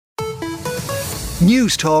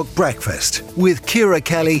News Talk Breakfast with Ciara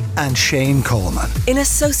Kelly and Shane Coleman. In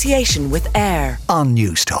association with AIR on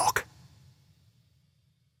News Talk.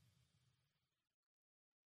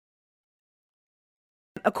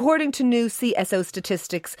 According to new CSO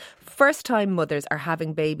statistics, first-time mothers are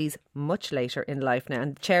having babies much later in life now.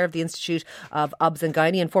 And the chair of the Institute of Obs and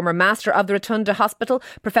Gynae and former master of the Rotunda Hospital,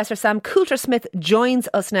 Professor Sam Coulter-Smith, joins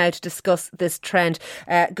us now to discuss this trend.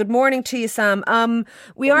 Good morning to you, Sam.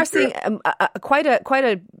 We are seeing quite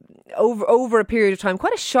a over a period of time,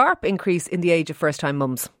 quite a sharp increase in the age of first-time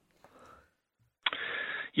mums.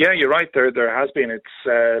 Yeah, you're right. There has been. It's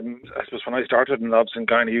I suppose when I started in Obs and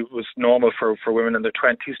Gynae, it was normal for women in their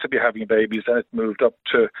 20s to be having babies. Then it moved up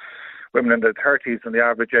to women in their 30s, and the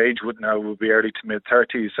average age would be early to mid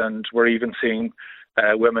 30s. And we're even seeing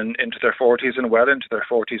women into their 40s and well into their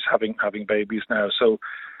 40s having babies now. So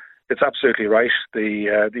it's absolutely right.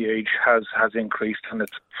 The age has increased, and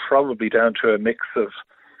it's probably down to a mix of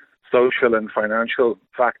social and financial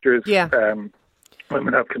factors. Yeah.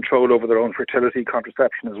 Women have control over their own fertility.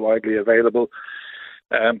 Contraception is widely available.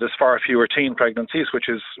 There's far fewer teen pregnancies, which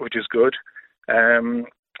is good.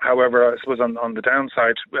 However, I suppose on the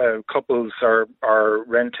downside, couples are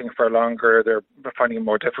renting for longer. They're finding it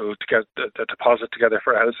more difficult to get a deposit together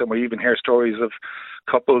for a house. And we even hear stories of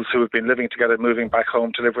couples who have been living together moving back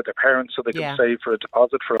home to live with their parents so they can save for a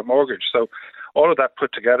deposit for a mortgage. So all of that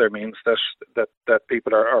put together means that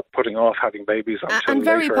people are putting off having babies until and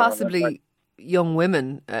very later possibly young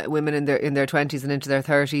women in their 20s and into their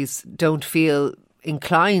 30s don't feel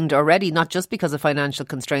inclined already, not just because of financial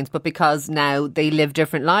constraints, but because now they live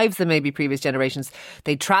different lives than maybe previous generations.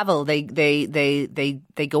 They travel, they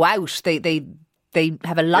go out, they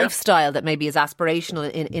have a lifestyle that maybe is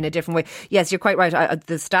aspirational in a different way. Yes, you're quite right.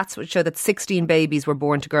 The stats would show that 16 babies were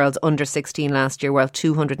born to girls under 16 last year, while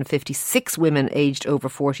 256 women aged over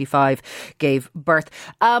 45 gave birth.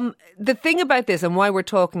 The thing about this and why we're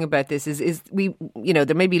talking about this is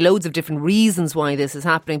there may be loads of different reasons why this is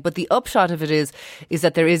happening, but the upshot of it is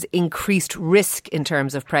that there is increased risk in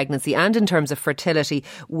terms of pregnancy and in terms of fertility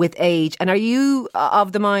with age. And are you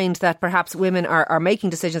of the mind that perhaps women are making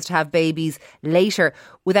decisions to have babies later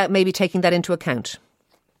without maybe taking that into account?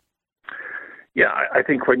 Yeah, I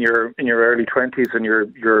think when you're in your early 20s and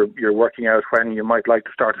you're working out when you might like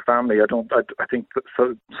to start a family, I think that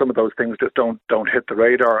some of those things just don't hit the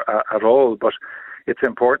radar at all. But it's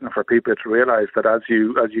important for people to realise that as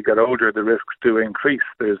you get older, the risks do increase.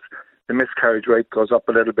 The miscarriage rate goes up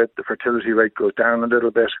a little bit, the fertility rate goes down a little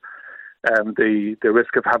bit. The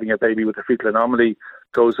risk of having a baby with a fetal anomaly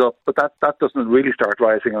goes up, but that doesn't really start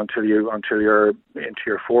rising until you're into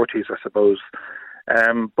your 40s, I suppose.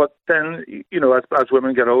 But then, as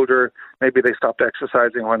women get older, maybe they stopped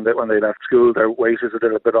exercising when they left school. Their weight is a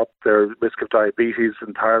little bit up. Their risk of diabetes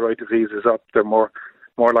and thyroid disease is up. They're more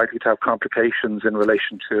likely to have complications in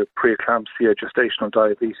relation to preeclampsia, gestational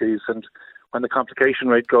diabetes, and when the complication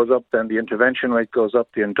rate goes up, then the intervention rate goes up,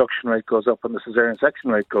 the induction rate goes up, and the caesarean section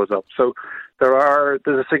rate goes up. So there's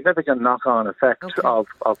a significant knock-on effect of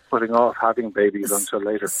putting off having babies until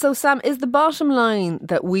later. So, Sam, is the bottom line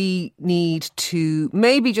that we need to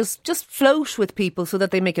maybe just float with people so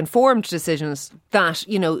that they make informed decisions that,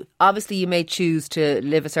 obviously you may choose to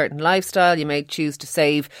live a certain lifestyle, you may choose to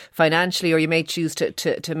save financially, or you may choose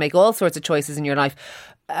to make all sorts of choices in your life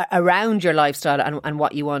around your lifestyle and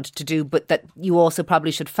what you want to do, but that you also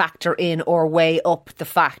probably should factor in or weigh up the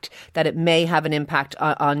fact that it may have an impact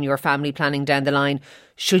on your family planning down the line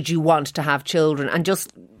should you want to have children, and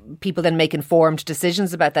just people then make informed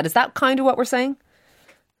decisions about that. Is that kind of what we're saying?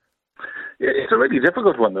 It's a really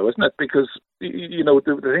difficult one, though, isn't it? Because the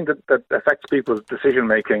thing that affects people's decision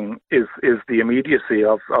making is the immediacy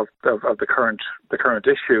of the current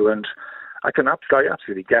issue, and I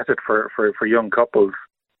absolutely get it for young couples.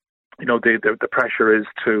 The pressure is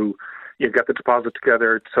to get the deposit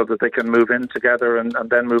together so that they can move in together and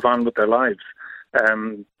then move on with their lives.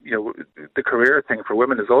 The career thing for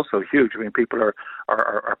women is also huge. I mean, people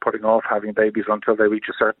are putting off having babies until they reach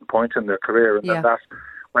a certain point in their career, and then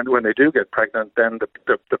when they do get pregnant, then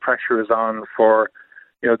the pressure is on for,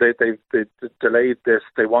 they delayed this.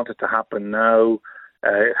 They want it to happen now.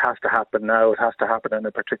 It has to happen now. It has to happen in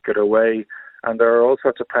a particular way. And there are all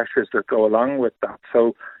sorts of pressures that go along with that.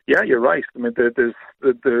 So, yeah, you're right. I mean,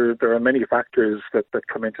 there are many factors that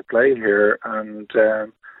come into play here. And,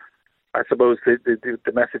 I suppose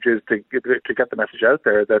the message is to get the message out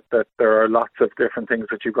there that there are lots of different things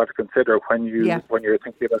that you've got to consider when you're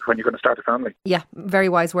thinking about when you're going to start a family. Yeah, very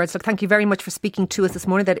wise words. Look, thank you very much for speaking to us this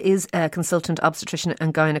morning. That is consultant obstetrician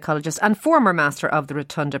and gynaecologist and former master of the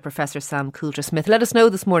Rotunda, Professor Sam Coulter-Smith. Let us know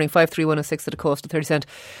this morning, 53106 at a cost of 30 cents.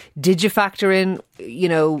 Did you factor in,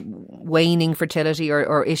 waning fertility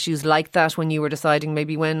or issues like that when you were deciding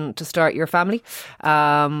maybe when to start your family?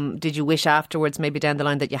 Did you wish afterwards, maybe down the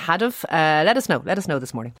line, that you had have? Let us know. Let us know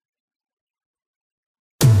this morning.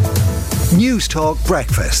 News Talk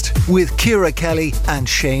Breakfast with Ciara Kelly and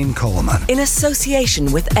Shane Coleman. In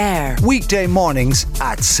association with AIR. Weekday mornings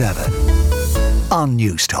at 7 on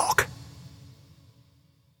News Talk.